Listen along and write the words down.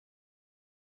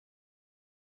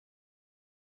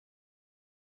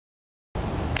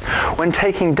When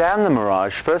taking down the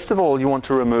Mirage, first of all you want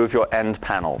to remove your end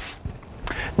panels.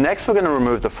 Next we're going to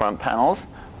remove the front panels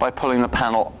by pulling the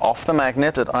panel off the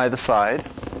magnet at either side,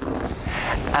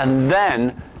 and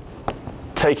then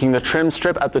taking the trim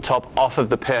strip at the top off of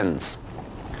the pins.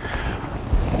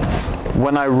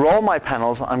 When I roll my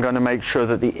panels, I'm going to make sure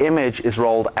that the image is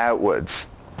rolled outwards.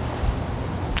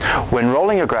 When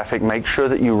rolling your graphic, make sure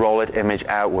that you roll it image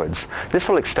outwards. This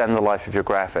will extend the life of your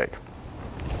graphic.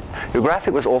 Your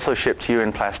graphic was also shipped to you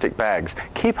in plastic bags.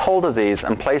 Keep hold of these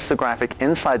and place the graphic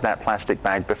inside that plastic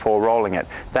bag before rolling it.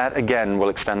 That again will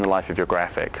extend the life of your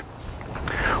graphic.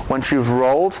 Once you've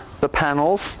rolled the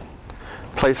panels,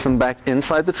 place them back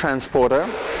inside the transporter,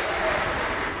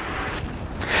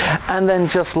 and then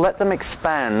just let them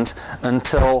expand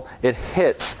until it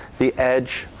hits the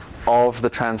edge of the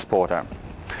transporter.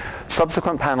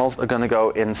 Subsequent panels are going to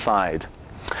go inside.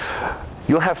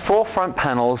 You'll have 4 front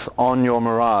panels on your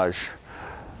Mirage.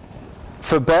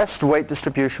 For best weight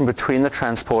distribution between the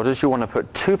transporters, you want to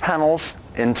put 2 panels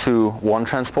into one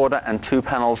transporter and 2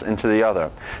 panels into the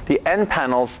other. The end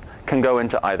panels can go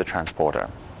into either transporter.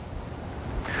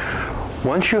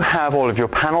 Once you have all of your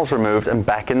panels removed and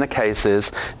back in the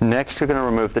cases, next you're going to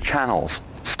remove the channels.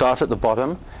 Start at the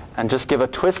bottom and just give a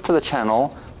twist to the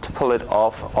channel to pull it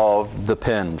off of the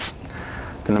pins.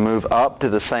 Going to move up, do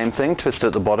the same thing, twist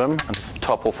at the bottom and the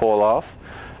top will fall off.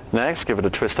 Next, give it a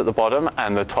twist at the bottom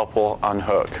and the top will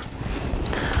unhook.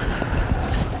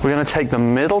 We're going to take the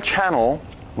middle channel,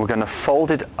 we're going to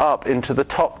fold it up into the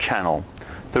top channel.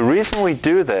 The reason we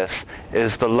do this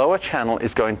is the lower channel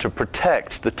is going to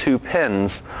protect the 2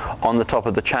 pins on the top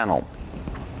of the channel.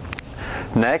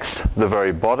 Next, the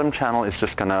very bottom channel is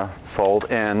just going to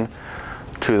fold in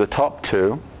to the top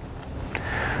 2.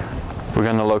 We're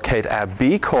going to locate our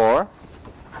B core.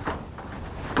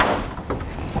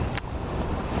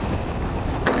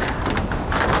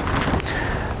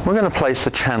 We're going to place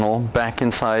the channel back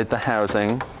inside the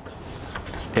housing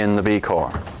in the B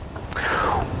core.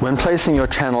 When placing your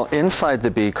channel inside the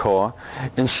B core,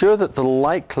 ensure that the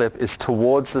light clip is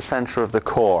towards the center of the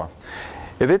core.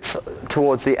 If it's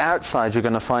towards the outside, you're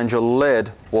going to find your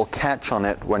lid will catch on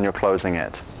it when you're closing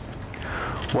it.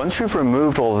 Once you've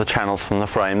removed all the channels from the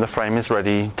frame is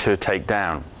ready to take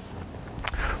down.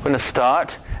 We're going to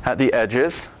start at the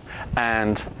edges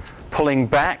and pulling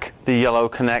back the yellow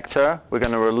connector, we're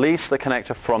going to release the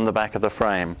connector from the back of the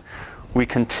frame. We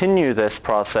continue this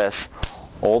process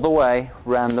all the way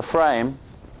around the frame,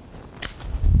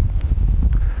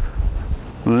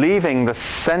 leaving the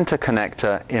center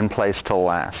connector in place till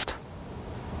last.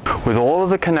 With all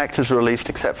of the connectors released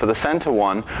except for the center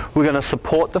one, we're going to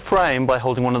support the frame by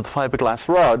holding one of the fiberglass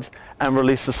rods and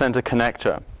release the center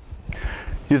connector.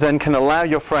 You then can allow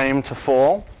your frame to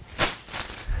fall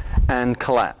and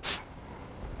collapse.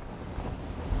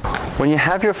 When you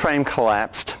have your frame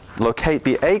collapsed, locate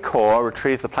the A core,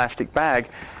 retrieve the plastic bag,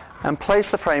 and place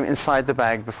the frame inside the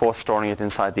bag before storing it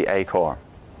inside the A core.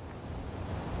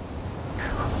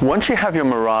 Once you have your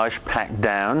Mirage packed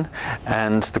down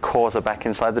and the cores are back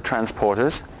inside the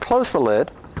transporters, close the lid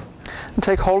and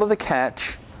take hold of the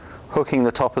catch, hooking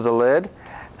the top of the lid,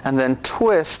 and then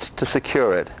twist to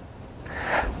secure it.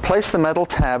 Place the metal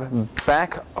tab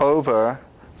back over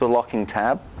the locking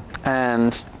tab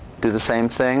and do the same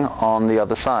thing on the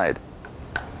other side.